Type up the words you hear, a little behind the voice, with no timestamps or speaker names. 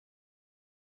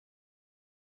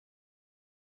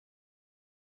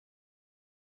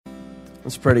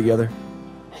Let's pray together.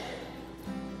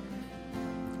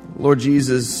 Lord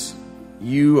Jesus,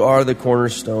 you are the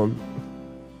cornerstone.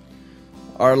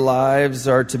 Our lives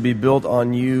are to be built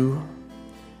on you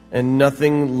and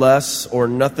nothing less or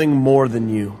nothing more than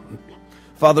you.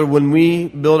 Father, when we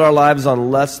build our lives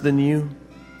on less than you,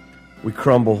 we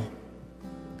crumble.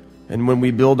 And when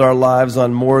we build our lives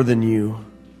on more than you,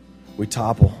 we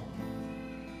topple.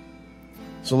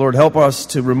 So Lord, help us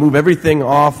to remove everything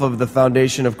off of the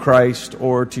foundation of Christ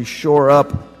or to shore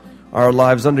up our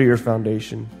lives under your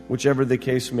foundation, whichever the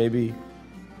case may be,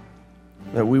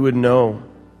 that we would know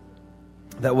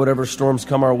that whatever storms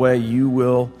come our way, you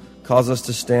will cause us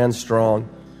to stand strong.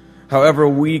 However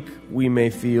weak we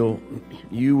may feel,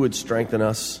 you would strengthen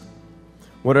us.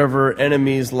 Whatever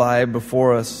enemies lie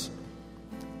before us,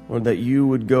 Lord, that you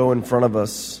would go in front of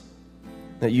us,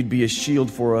 that you'd be a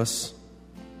shield for us.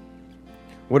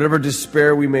 Whatever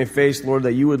despair we may face, Lord,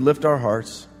 that you would lift our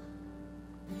hearts.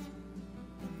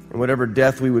 And whatever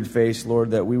death we would face,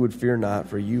 Lord, that we would fear not,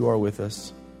 for you are with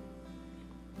us.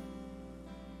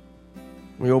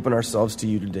 We open ourselves to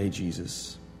you today,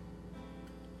 Jesus.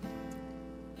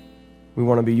 We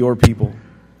want to be your people.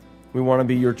 We want to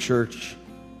be your church.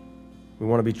 We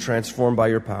want to be transformed by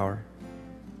your power.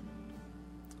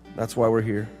 That's why we're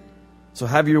here. So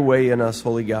have your way in us,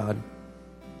 Holy God.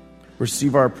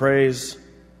 Receive our praise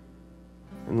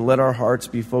and let our hearts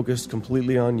be focused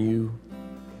completely on you.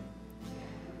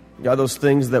 God, those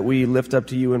things that we lift up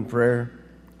to you in prayer,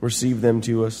 receive them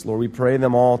to us. Lord, we pray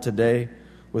them all today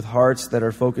with hearts that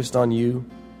are focused on you,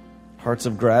 hearts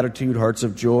of gratitude, hearts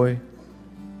of joy,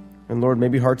 and Lord,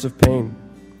 maybe hearts of pain,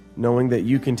 knowing that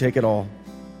you can take it all.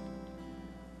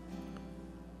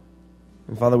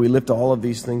 And Father, we lift all of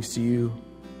these things to you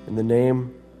in the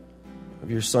name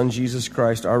of your Son, Jesus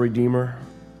Christ, our Redeemer,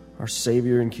 our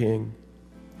Savior and King,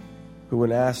 who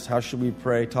when asked, how should we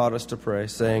pray, taught us to pray,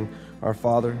 saying, Our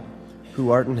Father,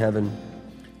 who art in heaven,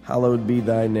 hallowed be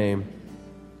thy name.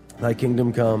 Thy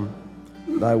kingdom come,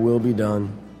 thy will be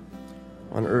done,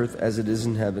 on earth as it is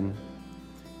in heaven.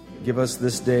 Give us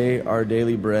this day our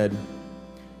daily bread,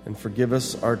 and forgive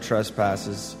us our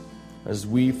trespasses, as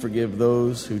we forgive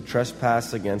those who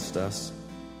trespass against us.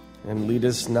 And lead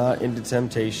us not into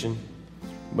temptation,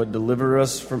 but deliver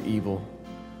us from evil.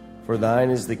 For thine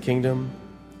is the kingdom,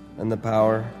 and the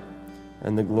power,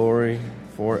 and the glory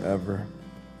forever.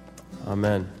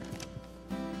 Amen.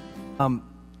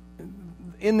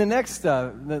 In the next,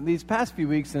 these past few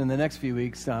weeks and in the next few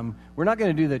weeks, we're not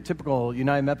going to do the typical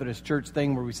United Methodist Church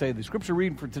thing where we say the scripture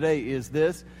reading for today is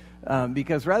this,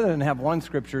 because rather than have one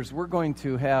scriptures, we're going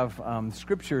to have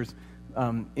scriptures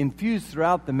infused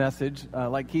throughout the message,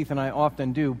 like Keith and I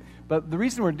often do. But the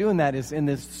reason we're doing that is in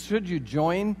this Should You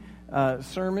Join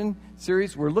sermon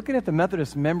series, we're looking at the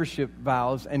Methodist membership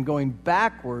vows and going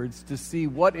backwards to see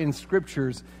what in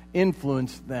scriptures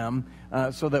influenced them,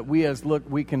 so that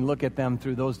we can look at them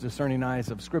through those discerning eyes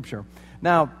of Scripture.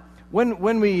 Now,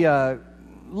 when we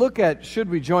look at Should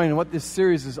We Join and what this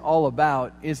series is all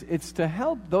about, it's to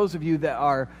help those of you that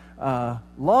are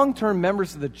long-term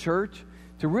members of the church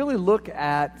to really look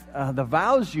at the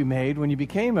vows you made when you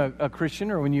became a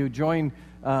Christian or when you joined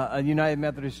a United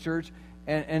Methodist Church,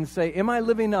 and say, am I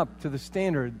living up to the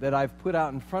standard that I've put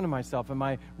out in front of myself? Am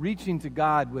I reaching to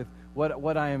God with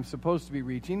what I am supposed to be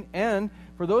reaching? And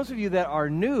for those of you that are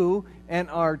new and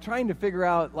are trying to figure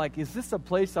out, like, is this a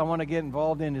place I want to get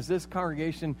involved in? Is this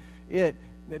congregation it?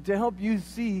 To help you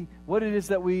see what it is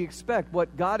that we expect,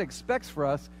 what God expects for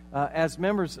us as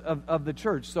members of the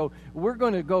church. So we're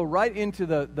going to go right into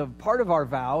the part of our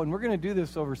vow, and we're going to do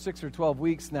this over 6 or 12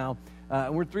 weeks now.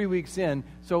 And we're 3 weeks in.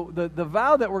 So the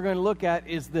vow that we're going to look at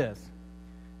is this.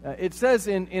 It says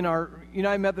in our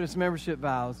United Methodist membership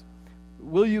vows,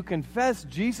 will you confess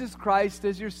Jesus Christ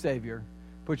as your Savior,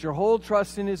 put your whole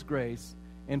trust in His grace,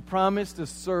 and promise to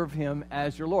serve Him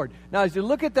as your Lord? Now, as you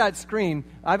look at that screen,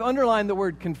 I've underlined the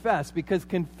word confess, because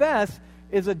confess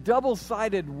is a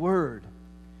double-sided word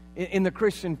in the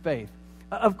Christian faith.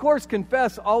 Of course,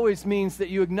 confess always means that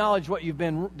you acknowledge what you've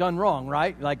done wrong,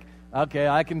 right? Like, okay,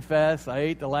 I confess, I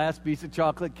ate the last piece of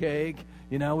chocolate cake.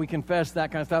 You know, we confess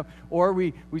that kind of stuff. Or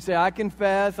we say, I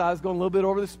confess, I was going a little bit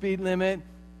over the speed limit.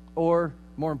 Or,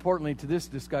 more importantly to this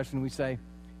discussion, we say,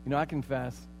 I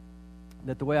confess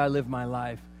that the way I live my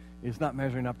life is not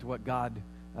measuring up to what God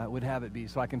would have it be.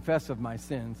 So I confess of my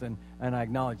sins, and I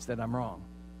acknowledge that I'm wrong.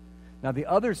 Now, the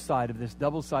other side of this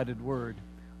double-sided word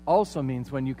also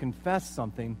means when you confess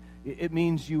something, it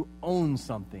means you own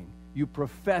something. You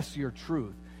profess your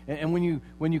truth. And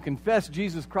when you confess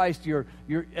Jesus Christ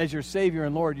as your Savior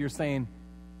and Lord, you're saying,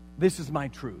 this is my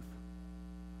truth.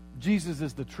 Jesus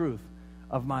is the truth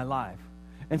of my life.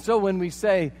 And so when we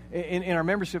say, in our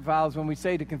membership vows, when we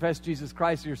say to confess Jesus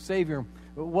Christ as your Savior,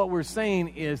 what we're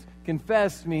saying is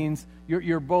confess means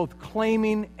you're both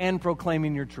claiming and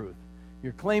proclaiming your truth.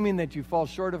 You're claiming that you fall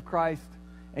short of Christ,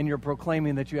 and you're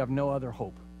proclaiming that you have no other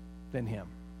hope than Him,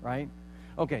 right?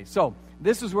 Okay, so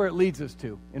this is where it leads us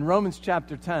to. In Romans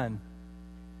chapter 10,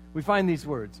 we find these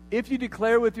words. If you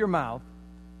declare with your mouth,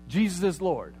 Jesus is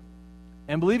Lord,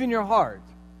 and believe in your heart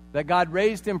that God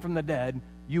raised Him from the dead,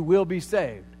 you will be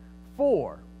saved.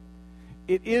 For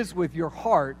it is with your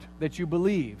heart that you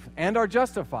believe and are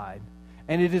justified,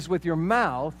 and it is with your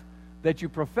mouth that you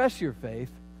profess your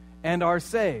faith and are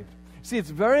saved. See, it's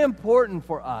very important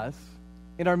for us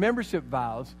in our membership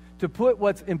vows to put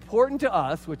what's important to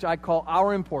us, which I call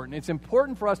our important. It's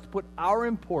important for us to put our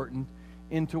important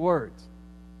into words.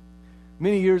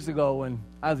 Many years ago, when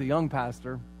I was a young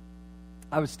pastor,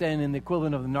 I was staying in the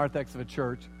equivalent of the narthex of a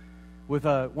church with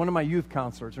one of my youth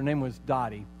counselors. Her name was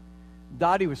Dottie.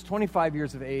 Dottie was 25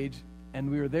 years of age,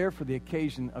 and we were there for the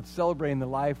occasion of celebrating the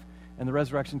life and the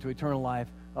resurrection to eternal life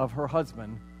of her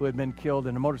husband, who had been killed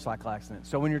in a motorcycle accident.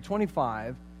 So when you're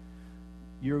 25,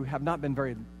 you have not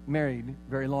been married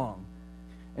very long.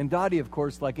 And Dottie, of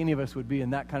course, like any of us would be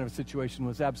in that kind of a situation,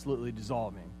 was absolutely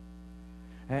dissolving.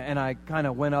 And I kind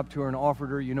of went up to her and offered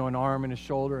her, an arm and a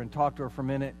shoulder and talked to her for a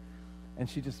minute, and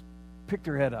she just picked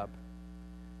her head up.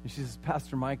 And she says,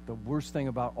 Pastor Mike, the worst thing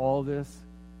about all this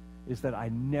is that I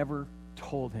never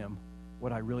told him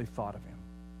what I really thought of him.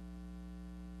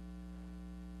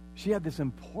 She had this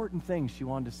important thing she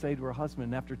wanted to say to her husband,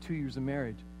 and after 2 years of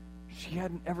marriage, she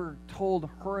hadn't ever told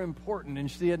her important, and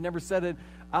she had never said it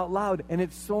out loud. And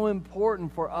it's so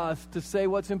important for us to say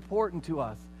what's important to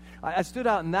us. I stood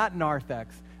out in that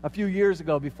narthex a few years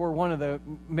ago before one of the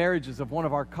marriages of one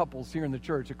of our couples here in the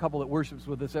church, a couple that worships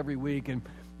with us every week and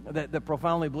that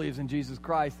profoundly believes in Jesus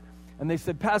Christ. And they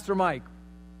said, Pastor Mike,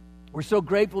 we're so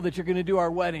grateful that you're going to do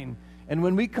our wedding. And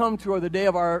when we come to the day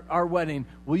of our wedding,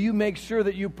 will you make sure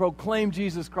that you proclaim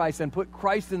Jesus Christ and put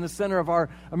Christ in the center of our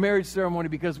marriage ceremony?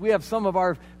 Because we have some of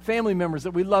our family members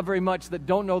that we love very much that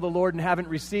don't know the Lord and haven't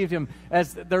received Him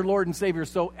as their Lord and Savior.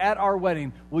 So at our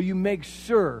wedding, will you make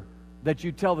sure that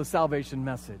you tell the salvation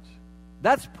message?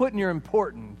 That's putting your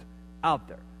important out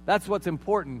there. That's what's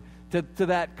important to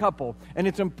that couple. And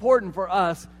it's important for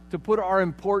us to put our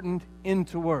important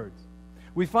into words.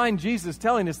 We find Jesus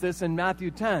telling us this in Matthew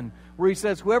 10, where He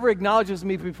says, whoever acknowledges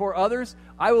me before others,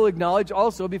 I will acknowledge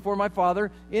also before my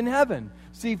Father in heaven.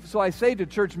 See, so I say to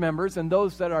church members and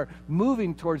those that are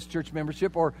moving towards church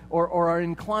membership or are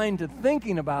inclined to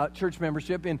thinking about church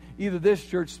membership in either this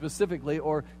church specifically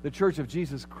or the Church of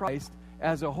Jesus Christ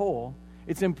as a whole,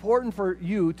 it's important for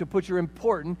you to put your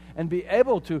important and be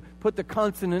able to put the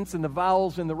consonants and the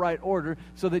vowels in the right order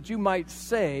so that you might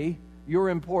say your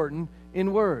important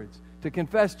in words. To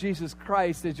confess Jesus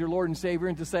Christ as your Lord and Savior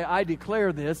and to say, I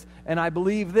declare this and I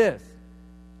believe this.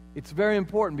 It's very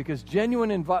important because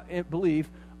genuine belief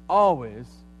always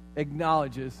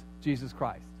acknowledges Jesus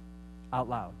Christ out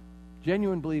loud.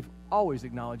 Genuine belief always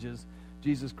acknowledges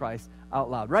Jesus Christ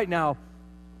out loud. Right now,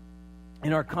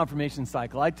 in our confirmation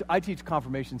cycle, I teach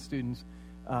confirmation students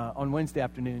on Wednesday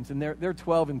afternoons, and they're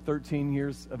 12 and 13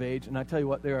 years of age, and I tell you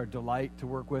what, they're a delight to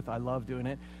work with. I love doing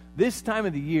it. This time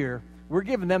of the year, we're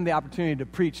giving them the opportunity to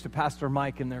preach to Pastor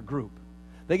Mike and their group.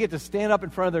 They get to stand up in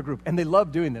front of their group, and they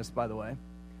love doing this, by the way.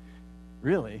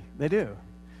 Really, they do.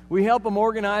 We help them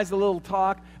organize a little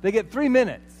talk. They get 3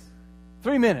 minutes.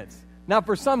 3 minutes. Now,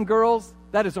 for some girls,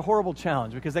 that is a horrible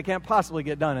challenge because they can't possibly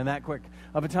get done in that quick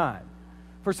of a time.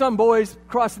 For some boys,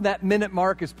 crossing that minute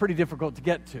mark is pretty difficult to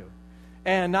get to.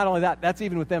 And not only that, that's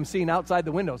even with them seeing outside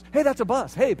the windows. Hey, that's a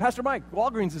bus. Hey, Pastor Mike,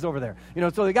 Walgreens is over there.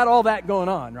 So they got all that going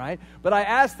on, right? But I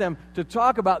asked them to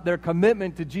talk about their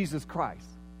commitment to Jesus Christ.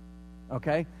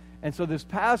 Okay? And so this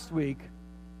past week,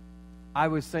 I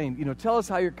was saying, tell us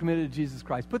how you're committed to Jesus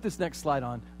Christ. Put this next slide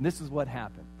on, and this is what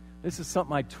happened. This is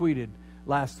something I tweeted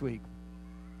last week.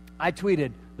 I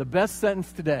tweeted, the best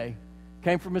sentence today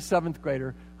came from a 7th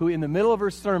grader who in the middle of her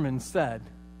sermon said,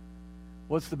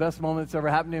 what's the best moment that's ever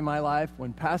happened in my life?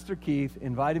 When Pastor Keith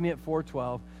invited me at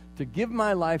 412 to give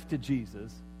my life to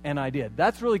Jesus, and I did.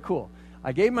 That's really cool.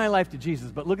 I gave my life to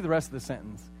Jesus, but look at the rest of the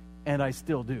sentence, and I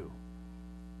still do.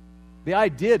 The I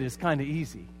did is kind of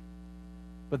easy,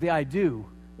 but the I do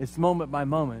is moment by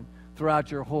moment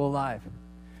throughout your whole life.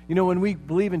 When we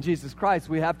believe in Jesus Christ,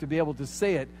 we have to be able to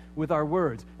say it with our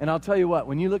words. And I'll tell you what,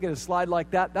 when you look at a slide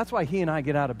like that, that's why he and I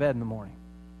get out of bed in the morning.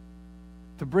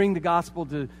 To bring the gospel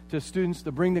to students,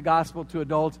 to bring the gospel to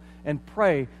adults, and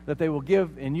pray that they will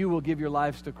give and you will give your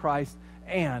lives to Christ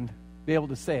and be able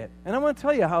to say it. And I want to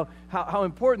tell you how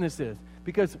important this is.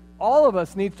 Because all of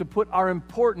us needs to put our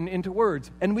important into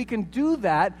words. And we can do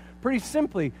that pretty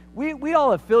simply. We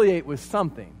all affiliate with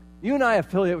something. You and I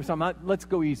affiliate with something. Let's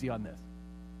go easy on this.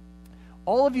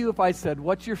 All of you, if I said,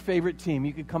 what's your favorite team,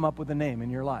 you could come up with a name in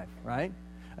your life, right?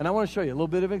 And I want to show you a little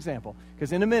bit of example.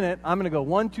 Because in a minute, I'm going to go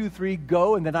 1, 2, 3,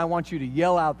 go, and then I want you to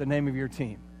yell out the name of your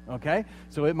team, okay?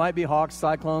 So it might be Hawks,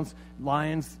 Cyclones,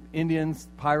 Lions, Indians,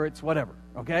 Pirates, whatever,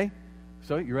 okay?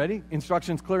 So you ready?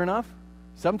 Instructions clear enough?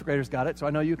 7th graders got it, so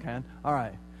I know you can. All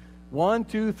right. 1,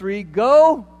 2, 3,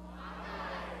 go.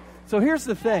 So here's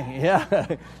the thing.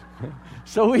 Yeah.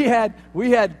 So we had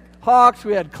Hawks,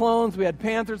 we had Clones, we had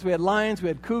Panthers, we had Lions, we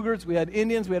had Cougars, we had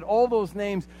Indians, we had all those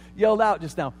names yelled out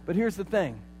just now. But here's the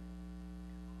thing.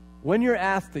 When you're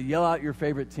asked to yell out your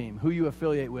favorite team, who you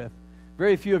affiliate with,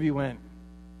 very few of you went,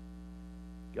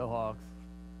 go Hawks,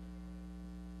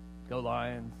 go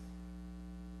Lions,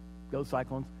 go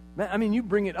Cyclones. Man, I mean, you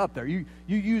bring it up there. You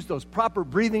use those proper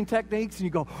breathing techniques, and you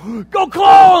go, go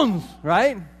Clones,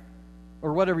 right?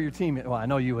 Or whatever your team is. Well, I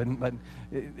know you wouldn't, but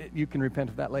you can repent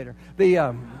of that later.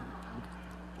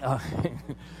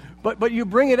 But you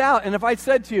bring it out, and if I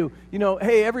said to you,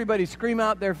 hey, everybody scream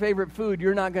out their favorite food,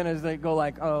 you're not going to go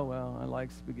like, oh, well, I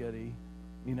like spaghetti,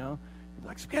 You're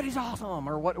like, spaghetti's awesome,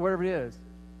 or whatever it is.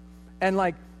 And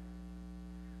like,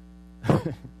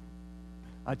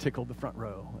 I tickled the front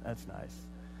row. That's nice.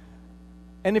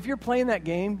 And if you're playing that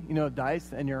game,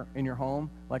 dice, and you're in your home,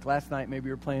 like last night, maybe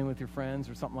you're playing with your friends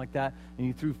or something like that, and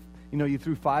you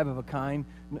threw 5 of a kind.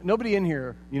 Nobody in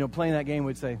here, playing that game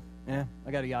would say, I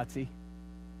got a Yahtzee.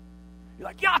 You're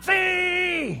like,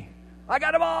 Yahtzee! I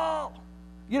got them all!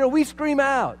 We scream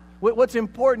out what's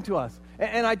important to us.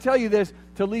 And I tell you this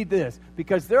to lead this,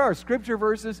 because there are scripture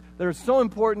verses that are so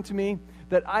important to me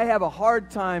that I have a hard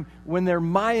time when they're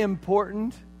my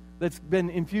important, that's been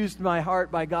infused in my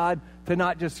heart by God, to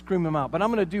not just scream them out. But I'm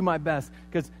going to do my best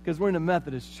because we're in a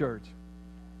Methodist church.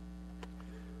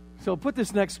 So put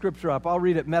this next scripture up. I'll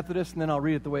read it Methodist, and then I'll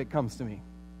read it the way it comes to me.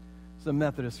 It's a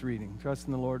Methodist reading. Trust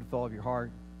in the Lord with all of your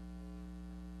heart.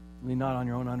 Lean not on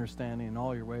your own understanding. In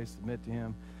all your ways submit to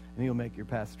Him, and He'll make your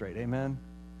path straight. Amen?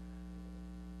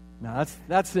 Now,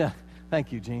 that's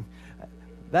thank you, Gene.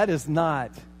 That is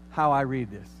not how I read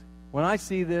this. When I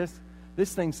see this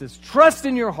thing says, trust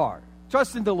in your heart.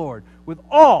 Trust in the Lord with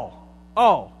all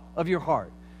of your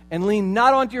heart. And lean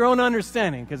not onto your own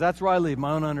understanding, because that's where I leave,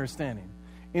 my own understanding.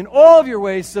 In all of your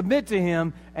ways, submit to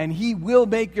Him, and He will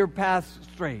make your path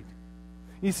straight.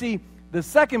 You see, the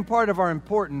second part of our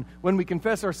important, when we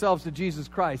confess ourselves to Jesus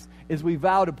Christ, is we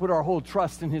vow to put our whole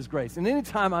trust in His grace. And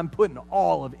anytime I'm putting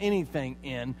all of anything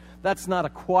in, that's not a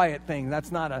quiet thing.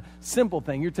 That's not a simple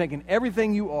thing. You're taking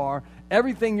everything you are,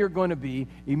 everything you're going to be,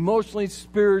 emotionally,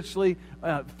 spiritually,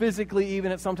 physically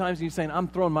even at sometimes, and you're saying, I'm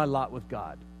throwing my lot with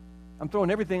God. I'm throwing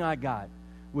everything I got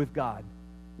with God.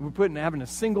 We're having a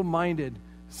single-minded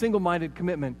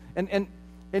commitment. And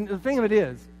the thing of it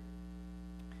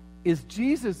is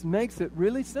Jesus makes it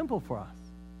really simple for us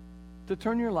to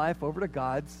turn your life over to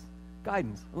God's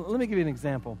guidance. Let me give you an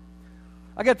example.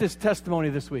 I got this testimony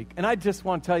this week, and I just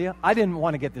want to tell you, I didn't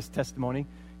want to get this testimony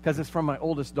because it's from my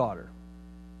oldest daughter.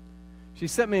 She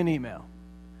sent me an email.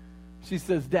 She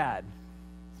says, Dad,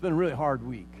 it's been a really hard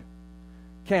week.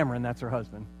 Cameron, that's her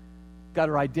husband, got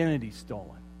her identity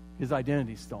stolen. His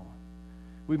identity stolen.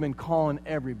 We've been calling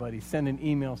everybody, sending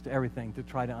emails to everything to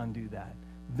try to undo that.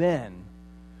 Then,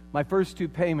 my first 2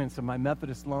 payments of my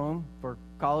Methodist loan for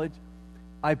college,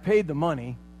 I paid the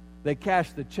money. They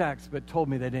cashed the checks, but told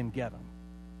me they didn't get them.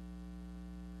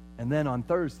 And then on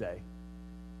Thursday,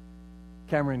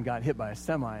 Cameron got hit by a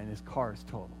semi and his car is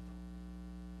totaled.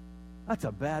 That's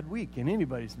a bad week in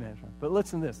anybody's management. But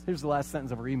listen to this. Here's the last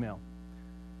sentence of her email.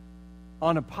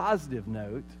 On a positive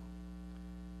note,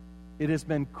 it has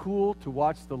been cool to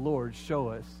watch the Lord show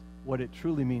us what it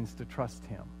truly means to trust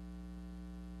Him.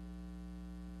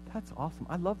 That's awesome.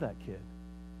 I love that kid.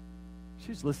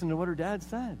 She's listening to what her dad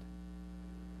said.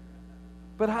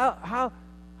 But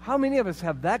how many of us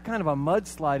have that kind of a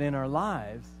mudslide in our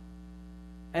lives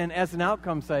and as an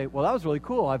outcome say, well, that was really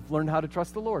cool. I've learned how to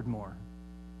trust the Lord more.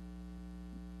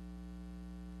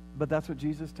 But that's what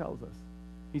Jesus tells us.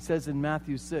 He says in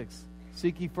Matthew 6,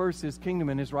 seek ye first His kingdom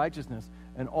and His righteousness,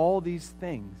 and all these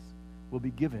things will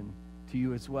be given to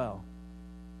you as well.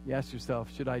 You ask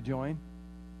yourself, should I join?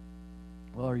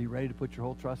 Well, are you ready to put your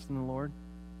whole trust in the Lord?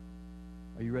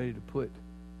 Are you ready to put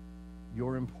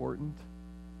your important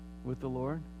with the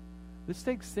Lord? This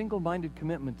takes single-minded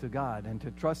commitment to God and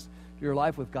to trust your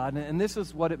life with God. And this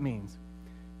is what it means.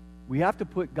 We have to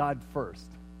put God first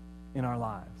in our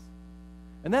lives.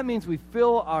 And that means we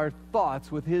fill our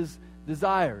thoughts with His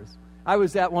desires. I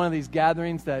was at one of these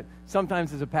gatherings that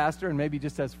sometimes as a pastor and maybe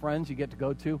just as friends you get to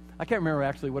go to. I can't remember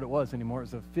actually what it was anymore.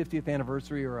 It was a 50th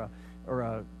anniversary or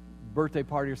a birthday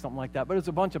party or something like that. But it was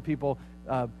a bunch of people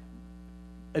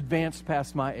advanced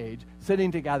past my age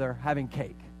sitting together having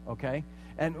cake, okay?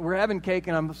 And we're having cake,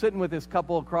 and I'm sitting with this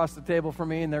couple across the table from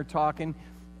me, and they're talking,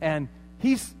 and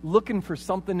he's looking for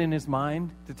something in his mind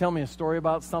to tell me a story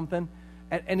about something.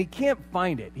 And he can't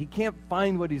find it. He can't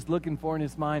find what he's looking for in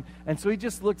his mind. And so he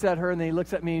just looks at her, and then he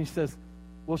looks at me, and he says,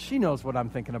 well, she knows what I'm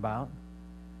thinking about.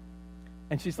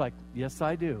 And she's like, yes,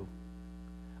 I do.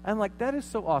 I'm like, that is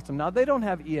so awesome. Now, they don't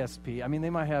have ESP. I mean, they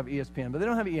might have ESPN, but they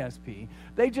don't have ESP.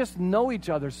 They just know each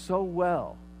other so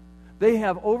well. They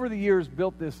have, over the years,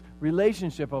 built this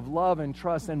relationship of love and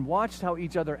trust and watched how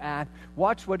each other act,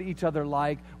 watched what each other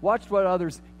like, watched what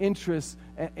others' interests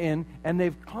in, and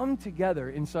they've come together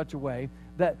in such a way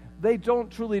that they don't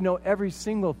truly know every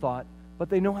single thought, but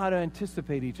they know how to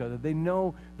anticipate each other. They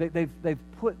know they've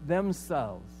put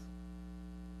themselves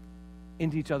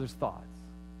into each other's thoughts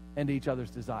and to each other's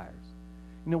desires.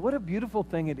 You know, what a beautiful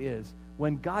thing it is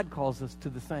when God calls us to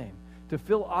the same, to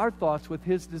fill our thoughts with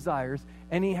His desires,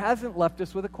 and He hasn't left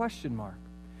us with a question mark.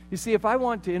 You see, if I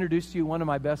want to introduce to you one of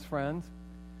my best friends,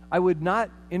 I would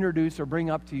not introduce or bring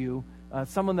up to you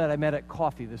someone that I met at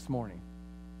coffee this morning.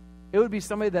 It would be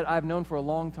somebody that I've known for a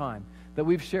long time, that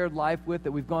we've shared life with,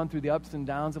 that we've gone through the ups and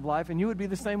downs of life, and you would be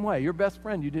the same way. Your best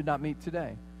friend you did not meet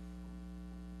today.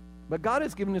 But God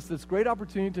has given us this great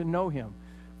opportunity to know Him,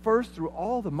 first through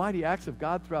all the mighty acts of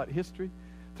God throughout history,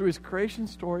 through His creation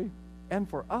story, and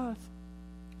for us,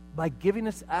 by giving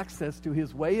us access to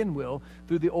His way and will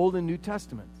through the Old and New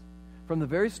Testaments. From the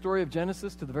very story of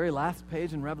Genesis to the very last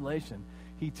page in Revelation,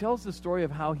 He tells the story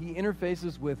of how He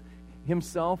interfaces with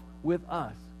Himself with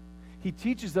us. He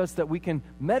teaches us that we can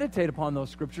meditate upon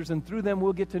those scriptures, and through them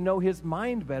we'll get to know His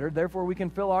mind better. Therefore, we can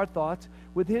fill our thoughts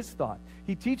with His thought.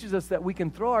 He teaches us that we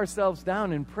can throw ourselves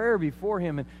down in prayer before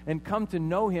Him and come to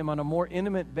know Him on a more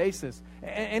intimate basis.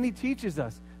 And He teaches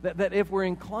us that if we're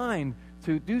inclined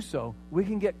to do so, we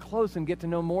can get close and get to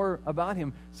know more about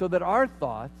Him so that our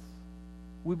thoughts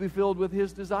will be filled with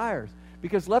His desires.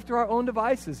 Because left to our own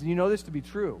devices, and you know this to be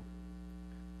true,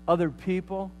 other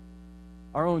people,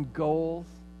 our own goals,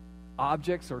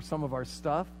 objects, or some of our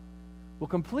stuff will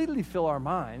completely fill our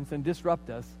minds and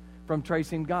disrupt us from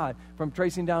tracing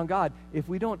down God. If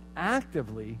we don't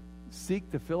actively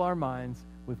seek to fill our minds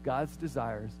with God's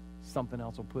desires, something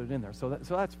else will put it in there. So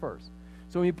that's first.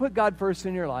 So when you put God first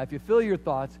in your life, you fill your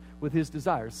thoughts with His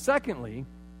desires. Secondly,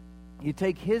 you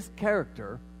take His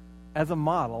character as a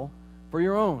model for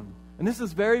your own. And this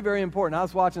is very, very important. I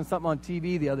was watching something on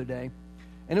TV the other day,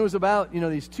 and it was about,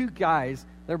 these two guys.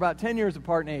 They're about 10 years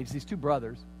apart in age, these two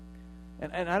brothers.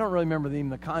 And I don't really remember even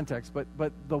the context, but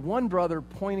the one brother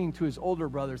pointing to his older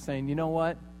brother saying, you know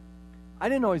what? I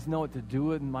didn't always know what to do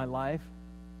with in my life,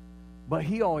 but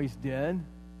he always did.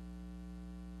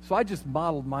 So I just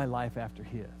modeled my life after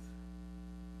his.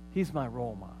 He's my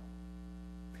role model.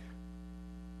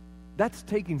 That's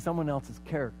taking someone else's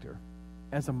character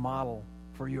as a model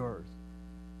for yours.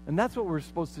 And that's what we're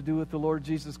supposed to do with the Lord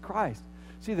Jesus Christ.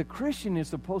 See, the Christian is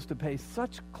supposed to pay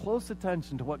such close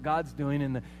attention to what God's doing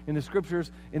in the Scriptures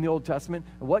in the Old Testament,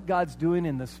 and what God's doing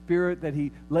in the Spirit that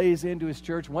He lays into His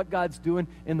church, and what God's doing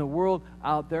in the world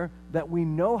out there, that we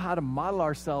know how to model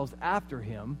ourselves after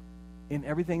Him in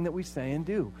everything that we say and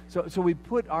do. So we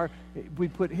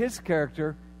put His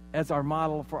character as our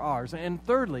model for ours. And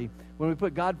thirdly, when we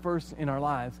put God first in our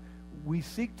lives, we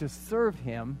seek to serve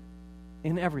Him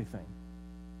in everything.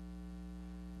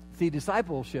 See,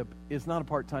 discipleship is not a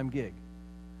part-time gig.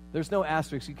 There's no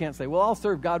asterisk. You can't say, well, I'll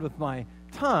serve God with my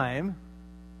time,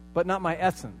 but not my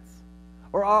essence.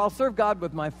 Or I'll serve God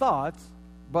with my thoughts,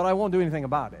 but I won't do anything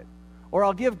about it. Or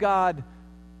I'll give God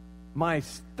my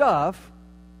stuff,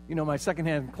 my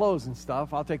secondhand clothes and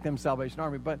stuff. I'll take them to Salvation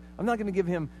Army, but I'm not going to give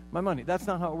Him my money. That's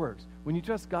not how it works. When you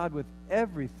trust God with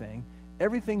everything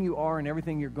you are and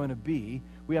everything you're going to be,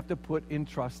 we have to put in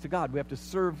trust to God. We have to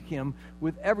serve Him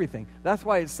with everything. That's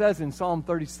why it says in Psalm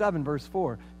 37, verse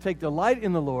 4, take delight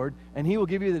in the Lord, and He will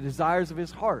give you the desires of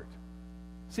His heart.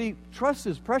 See, trust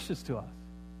is precious to us,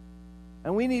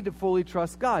 and we need to fully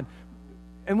trust God.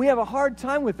 And we have a hard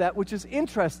time with that, which is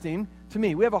interesting to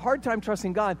me. We have a hard time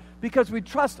trusting God because we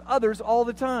trust others all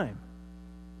the time.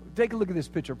 Take a look at this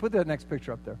picture. Put that next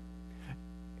picture up there.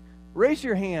 Raise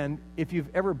your hand if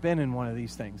you've ever been in one of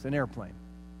these things, an airplane.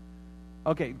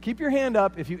 Okay, keep your hand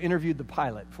up if you interviewed the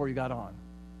pilot before you got on.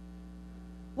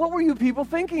 What were you people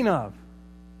thinking of?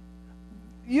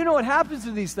 You know what happens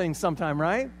to these things sometime,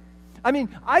 right? I mean,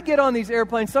 I get on these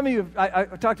airplanes. Some of you, I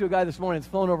talked to a guy this morning that's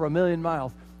flown over 1 million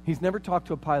miles. He's never talked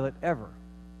to a pilot ever.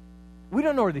 We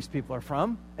don't know where these people are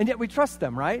from, and yet we trust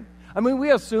them, right? I mean,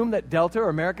 we assume that Delta or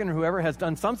American or whoever has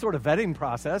done some sort of vetting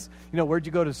process. You know, where'd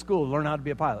you go to school? Learn how to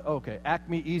be a pilot. Okay,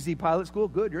 Acme Easy Pilot School?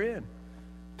 Good, you're in.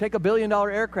 Take $1 billion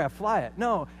aircraft, fly it.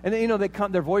 No. And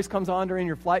then, their voice comes on during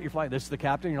your flight. You're flying, this is the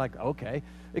captain. You're like, okay.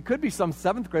 It could be some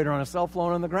 7th grader on a cell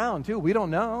phone on the ground, too. We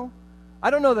don't know. I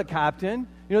don't know the captain.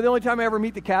 The only time I ever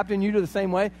meet the captain, you do the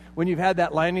same way. When you've had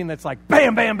that landing that's like,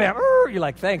 bam, bam, bam. You're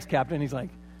like, thanks, captain. He's like,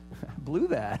 I blew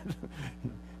that.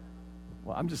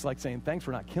 Well, I'm just like saying, thanks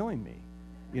for not killing me,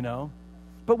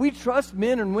 But we trust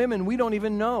men and women we don't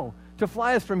even know to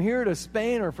fly us from here to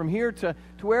Spain or from here to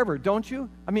wherever, don't you?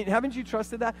 I mean, haven't you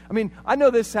trusted that? I mean, I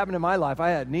know this happened in my life. I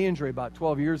had a knee injury about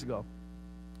 12 years ago.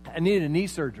 I needed a knee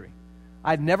surgery.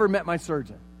 I'd never met my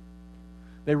surgeon.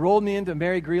 They rolled me into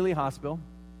Mary Greeley Hospital.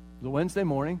 It was a Wednesday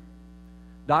morning.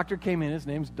 Doctor came in. His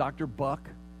name's Dr. Buck.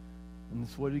 And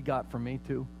that's what he got from me,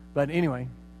 too. But anyway,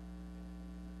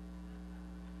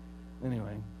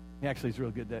 he actually is a real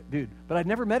good dude. But I'd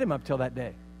never met him up till that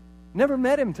day. Never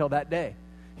met him till that day.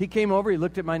 He came over, he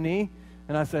looked at my knee,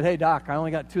 and I said, hey, doc, I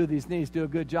only got 2 of these knees. Do a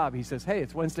good job. He says, hey,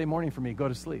 it's Wednesday morning for me. Go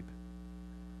to sleep.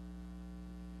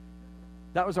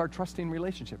 That was our trusting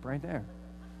relationship right there.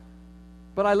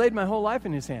 But I laid my whole life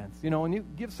in his hands. When you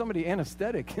give somebody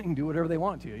anesthetic, they can do whatever they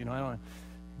want to you. I don't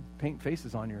paint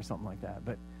faces on you or something like that.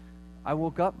 But I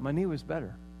woke up, my knee was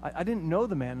better. I didn't know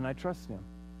the man, and I trusted him.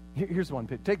 Here's one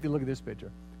picture. Take a look at this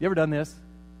picture. You ever done this?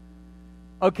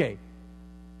 Okay.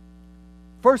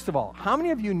 First of all, how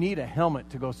many of you need a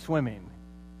helmet to go swimming?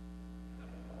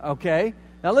 Okay.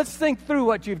 Now let's think through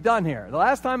what you've done here. The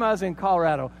last time I was in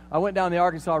Colorado, I went down the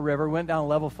Arkansas River, went down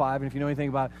level 5, and if you know anything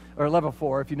about, or level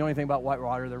 4, if you know anything about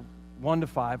whitewater, they're 1 to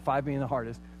 5, 5 being the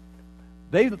hardest.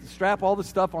 They strap all the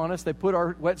stuff on us. They put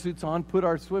our wetsuits on, put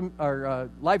our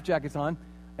life jackets on,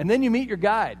 and then you meet your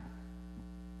guide,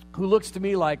 who looks to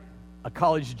me like a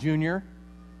college junior,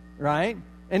 right?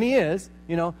 And he is,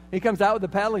 he comes out with the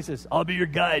paddle. He says, I'll be your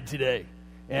guide today.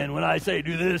 And when I say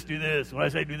do this, do this. When I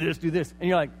say do this, do this. And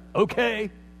you're like, okay.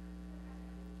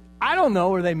 I don't know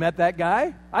where they met that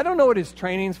guy. I don't know what his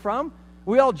training's from.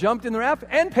 We all jumped in the raft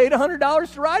and paid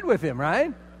 $100 to ride with him,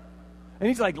 right? And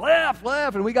he's like, laugh.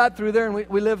 And we got through there and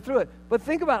we lived through it. But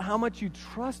think about how much you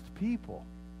trust people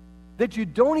that you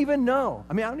don't even know.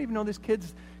 I mean, I don't even know this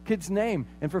kid's name.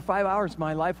 And for 5 hours,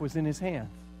 my life was in his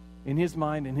hands, in his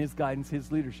mind, in his guidance, his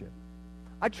leadership.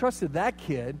 I trusted that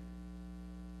kid.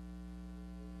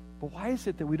 But why is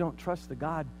it that we don't trust the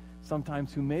God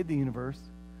sometimes who made the universe,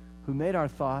 who made our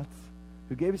thoughts,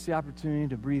 who gave us the opportunity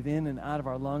to breathe in and out of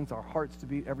our lungs, our hearts to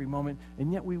beat every moment,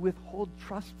 and yet we withhold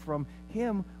trust from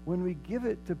him when we give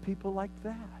it to people like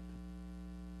that?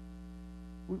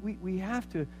 We have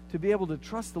to be able to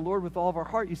trust the Lord with all of our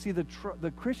heart. You see,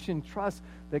 the Christian trust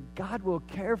that God will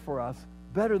care for us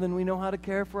better than we know how to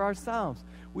care for ourselves.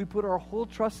 We put our whole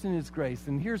trust in his grace,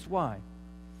 and here's why.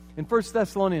 In 1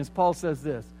 Thessalonians, Paul says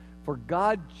this, for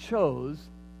God chose,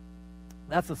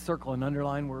 that's a circle, an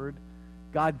underlined word,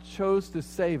 God chose to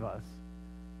save us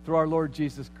through our Lord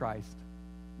Jesus Christ,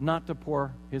 not to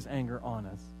pour his anger on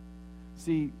us.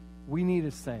 See, we need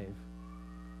a save.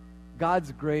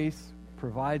 God's grace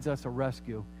provides us a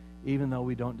rescue, even though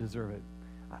we don't deserve it.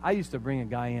 I used to bring a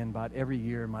guy in about every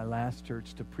year in my last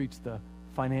church to preach the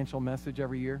financial message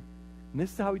every year. And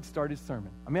this is how he'd start his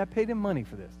sermon. I mean, I paid him money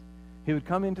for this. He would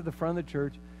come into the front of the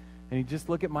church, and he'd just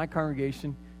look at my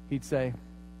congregation. He'd say,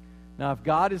 now, if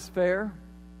God is fair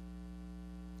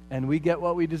and we get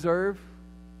what we deserve,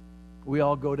 we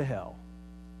all go to hell.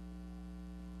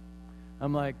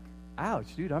 I'm like,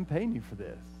 ouch, dude, I'm paying you for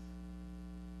this.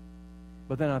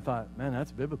 But then I thought, man,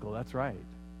 that's biblical. That's right.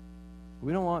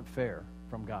 We don't want fair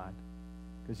from God,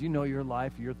 because you know your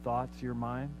life, your thoughts, your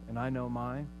mind, and I know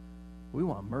mine. We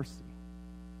want mercy.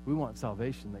 We want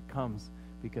salvation that comes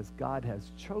because God has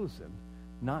chosen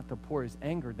not to pour his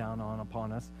anger down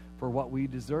upon us for what we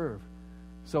deserve.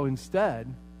 So instead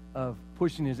of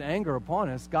pushing his anger upon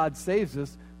us, God saves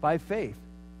us by faith.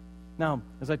 Now,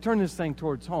 as I turn this thing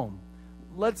towards home,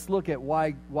 let's look at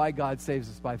why God saves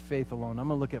us by faith alone. I'm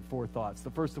going to look at 4 thoughts.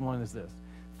 The first one is this.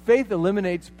 Faith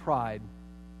eliminates pride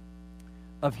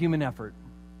of human effort,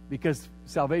 because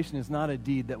salvation is not a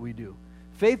deed that we do.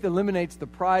 Faith eliminates the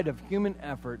pride of human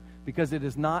effort because it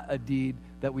is not a deed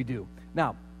that we do.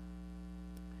 Now,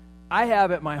 I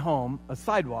have at my home a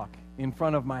sidewalk in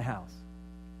front of my house.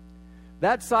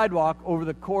 That sidewalk, over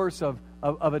the course of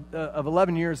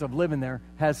 11 years of living there,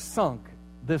 has sunk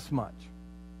this much.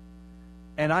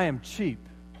 And I am cheap,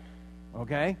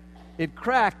 okay? It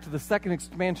cracked the second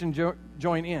expansion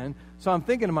joint in, so I'm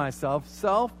thinking to myself,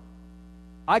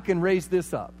 I can raise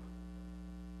this up.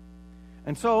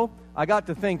 And so I got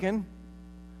to thinking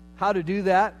how to do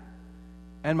that.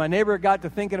 And my neighbor got to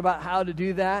thinking about how to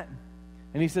do that.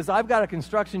 And he says, I've got a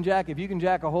construction jack. If you can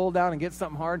jack a hole down and get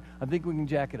something hard, I think we can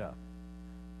jack it up.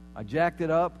 I jacked it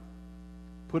up,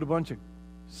 put a bunch of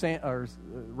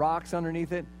rocks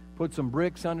underneath it, put some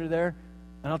bricks under there.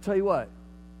 And I'll tell you what,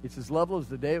 it's as level as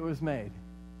the day it was made.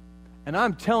 And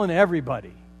I'm telling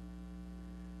everybody.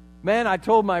 Man, I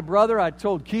told my brother, I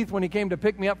told Keith when he came to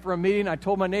pick me up for a meeting, I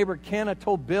told my neighbor Ken, I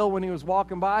told Bill when he was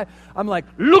walking by, I'm like,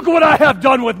 look what I have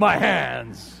done with my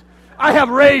hands. I have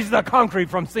raised the concrete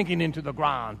from sinking into the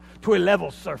ground to a level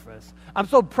surface. I'm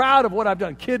so proud of what I've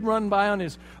done. Kid running by on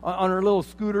her little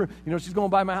scooter, she's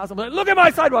going by my house. I'm like, look at my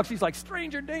sidewalk. She's like,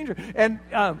 stranger danger. And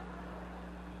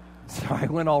sorry, I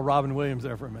went all Robin Williams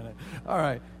there for a minute. All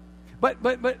right, but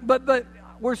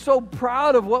we're so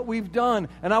proud of what we've done,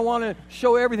 and I want to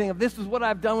show everything. If this is what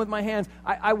I've done with my hands,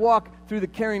 I walk through the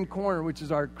Caring Corner, which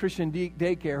is our Christian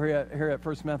daycare here at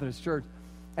First Methodist Church,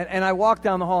 and I walk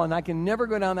down the hall, and I can never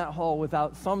go down that hall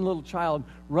without some little child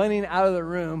running out of the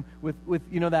room with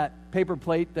that paper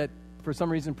plate that for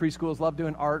some reason preschools love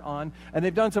doing art on, and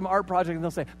they've done some art project, and they'll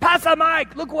say, "Pass a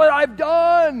mic! Look what I've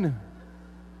done!"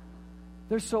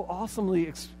 They're so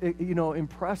awesomely,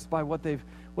 impressed by what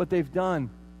they've done.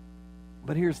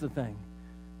 But here's the thing.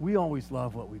 We always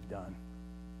love what we've done.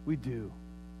 We do.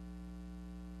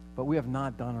 But we have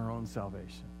not done our own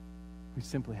salvation. We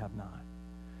simply have not.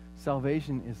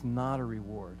 Salvation is not a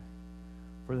reward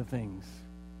for the things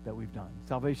that we've done.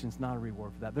 Salvation is not a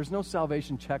reward for that. There's no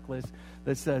salvation checklist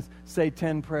that says, say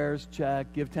 10 prayers,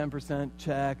 check, give 10%,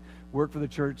 check, work for the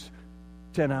church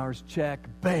 10 hours, check,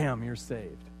 bam, you're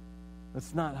saved.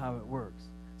 That's not how it works.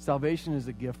 Salvation is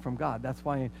a gift from God. That's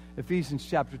why in Ephesians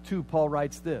chapter 2, Paul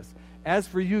writes this, "As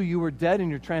for you, you were dead in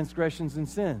your transgressions and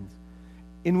sins,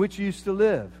 in which you used to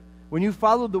live, when you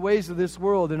followed the ways of this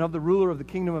world and of the ruler of the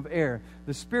kingdom of air,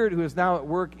 the spirit who is now at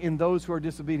work in those who are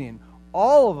disobedient.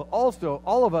 All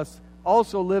of us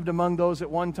also lived among those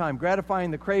at one time, gratifying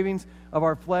the cravings of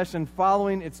our flesh and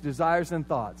following its desires and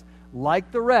thoughts. Like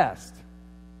the rest,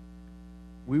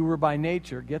 we were by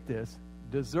nature," get this,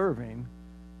 "deserving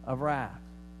of wrath."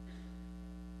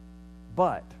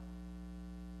 But,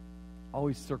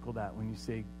 always circle that when you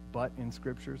say but in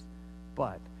scriptures.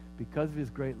 But, because of his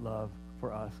great love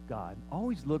for us, God.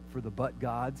 Always look for the but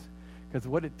gods, because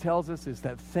what it tells us is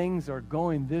that things are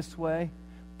going this way,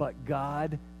 but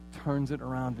God turns it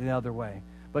around the other way.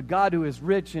 But God, who is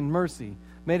rich in mercy,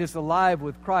 made us alive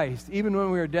with Christ, even when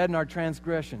we were dead in our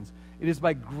transgressions. It is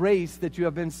by grace that you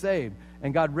have been saved.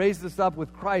 And God raised us up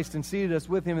with Christ and seated us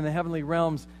with him in the heavenly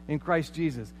realms in Christ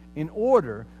Jesus, in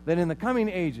order that in the coming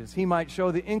ages he might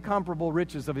show the incomparable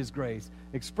riches of his grace,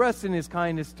 expressed in his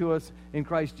kindness to us in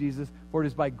Christ Jesus. For it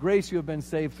is by grace you have been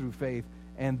saved through faith,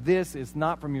 and this is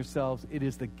not from yourselves, it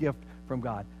is the gift from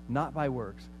God, not by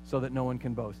works, so that no one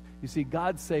can boast. You see,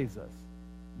 God saves us.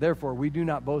 Therefore, we do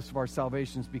not boast of our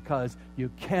salvations, because you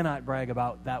cannot brag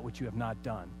about that which you have not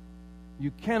done.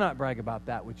 You cannot brag about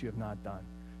that which you have not done.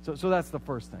 So that's the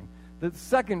first thing. The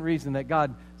second reason that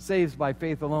God saves by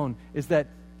faith alone is that,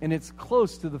 and it's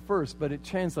close to the first, but it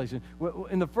translates.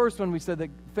 In the first one, we said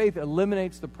that faith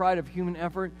eliminates the pride of human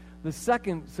effort. The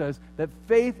second says that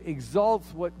faith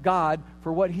exalts God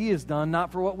for what he has done,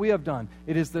 not for what we have done.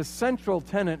 It is the central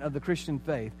tenet of the Christian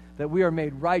faith, that we are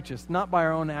made righteous, not by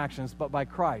our own actions, but by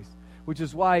Christ. Which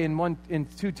is why in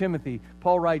 2 Timothy,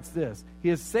 Paul writes this: He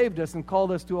has saved us and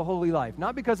called us to a holy life,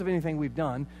 not because of anything we've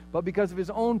done, but because of his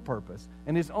own purpose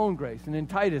and his own grace. And in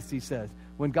Titus, he says,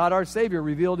 when God our Savior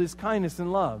revealed his kindness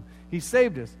and love, he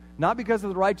saved us, not because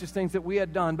of the righteous things that we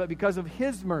had done, but because of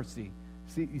his mercy.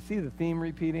 You see the theme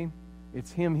repeating?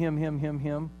 It's him, him, him, him,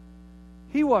 him.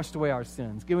 He washed away our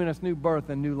sins, giving us new birth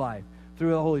and new life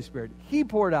through the Holy Spirit. He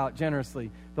poured out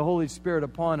generously the Holy Spirit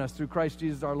upon us through Christ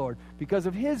Jesus our Lord. Because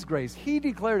of his grace, he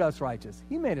declared us righteous.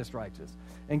 He made us righteous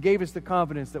and gave us the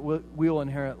confidence that we will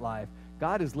inherit life.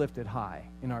 God is lifted high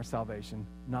in our salvation,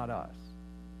 not us.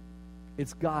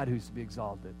 It's God who's to be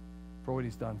exalted for what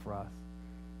he's done for us,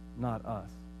 not us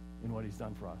in what he's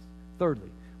done for us. Thirdly,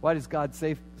 why does God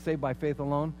save by faith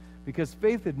alone? Because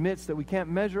faith admits that we can't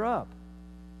measure up.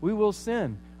 We will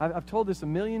sin. I've told this a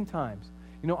million times.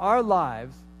 You know, our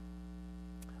lives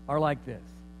are like this.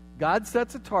 God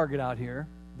sets a target out here,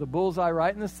 the bullseye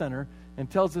right in the center, and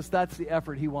tells us that's the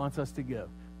effort he wants us to give.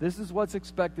 This is what's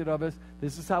expected of us.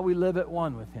 This is how we live at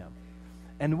one with him.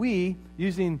 And we,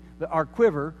 using our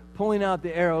quiver, pulling out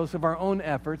the arrows of our own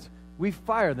efforts, we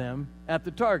fire them at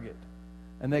the target.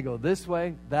 And they go this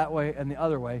way, that way, and the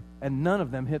other way, and none of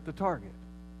them hit the target.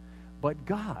 But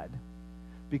God,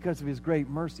 because of his great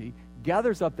mercy,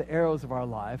 gathers up the arrows of our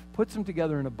life, puts them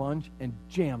together in a bunch, and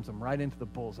jams them right into the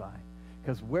bullseye.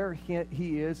 Because where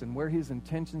he is and where his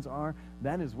intentions are,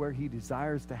 that is where he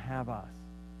desires to have us.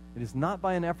 It is not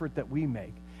by an effort that we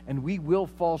make. And we will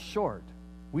fall short.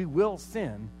 We will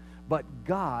sin. But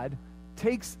God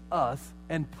takes us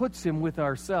and puts him with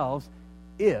ourselves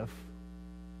if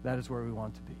that is where we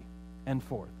want to be. And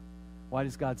fourth, why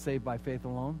does God save by faith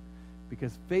alone?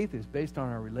 Because faith is based on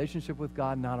our relationship with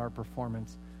God, not our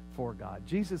performance for God.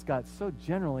 Jesus got so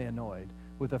generally annoyed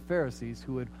with the Pharisees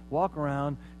who would walk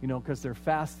around, because they're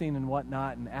fasting and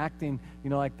whatnot and acting,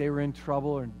 like they were in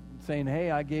trouble and saying, hey,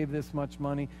 I gave this much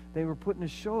money. They were putting a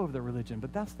show of their religion,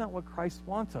 but that's not what Christ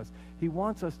wants us. He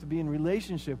wants us to be in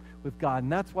relationship with God,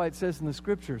 and that's why it says in the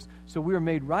Scriptures, so we are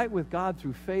made right with God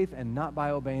through faith and not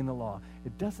by obeying the law.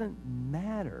 It doesn't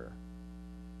matter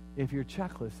if your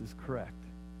checklist is correct.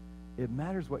 It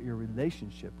matters what your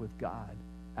relationship with God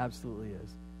absolutely is.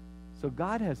 So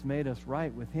God has made us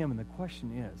right with him, and the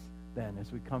question is, then,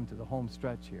 as we come to the home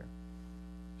stretch here,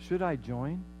 should I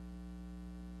join?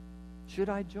 Should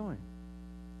I join?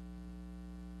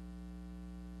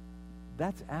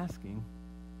 That's asking,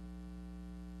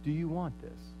 do you want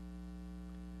this?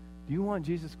 Do you want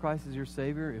Jesus Christ as your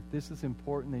Savior? If this is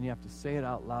important, then you have to say it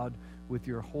out loud with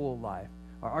your whole life.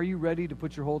 Are you ready to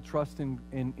put your whole trust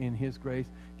in his grace?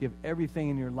 Give everything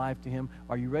in your life to him?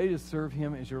 Are you ready to serve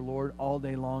him as your Lord all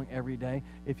day long, every day?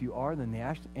 If you are, then the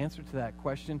answer to that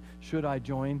question, should I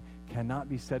join, cannot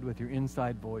be said with your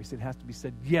inside voice. It has to be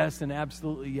said, yes and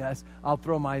absolutely yes. I'll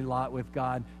throw my lot with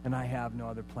God, and I have no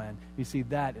other plan. You see,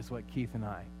 that is what Keith and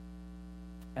I,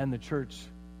 and the church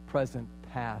present,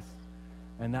 past,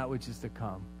 and that which is to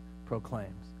come,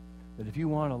 proclaims. That if you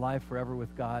want a life forever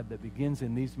with God that begins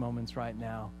in these moments right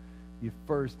now, you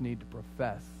first need to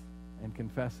profess and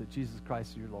confess that Jesus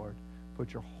Christ is your Lord.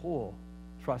 Put your whole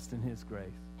trust in his grace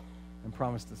and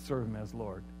promise to serve him as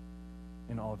Lord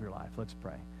in all of your life. Let's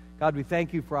pray. God, we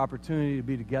thank you for opportunity to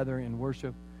be together in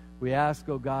worship. We ask,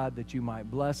 oh God, that you might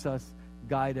bless us,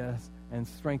 guide us, and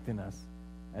strengthen us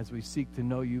as we seek to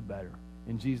know you better.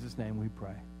 In Jesus' name we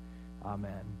pray.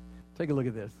 Amen. Take a look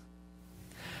at this.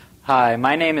 Hi,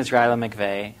 my name is Ryla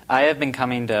McVeigh. I have been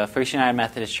coming to First United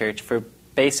Methodist Church for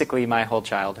basically my whole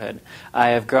childhood. I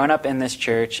have grown up in this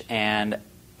church, and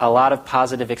a lot of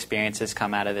positive experiences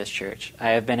come out of this church.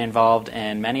 I have been involved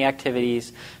in many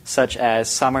activities, such as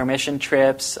summer mission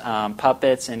trips,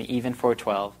 puppets, and even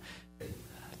 412.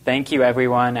 Thank you,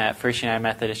 everyone at First United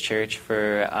Methodist Church,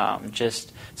 for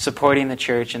just supporting the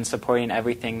church and supporting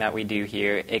everything that we do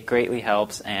here. It greatly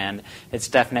helps, and it's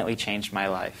definitely changed my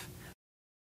life.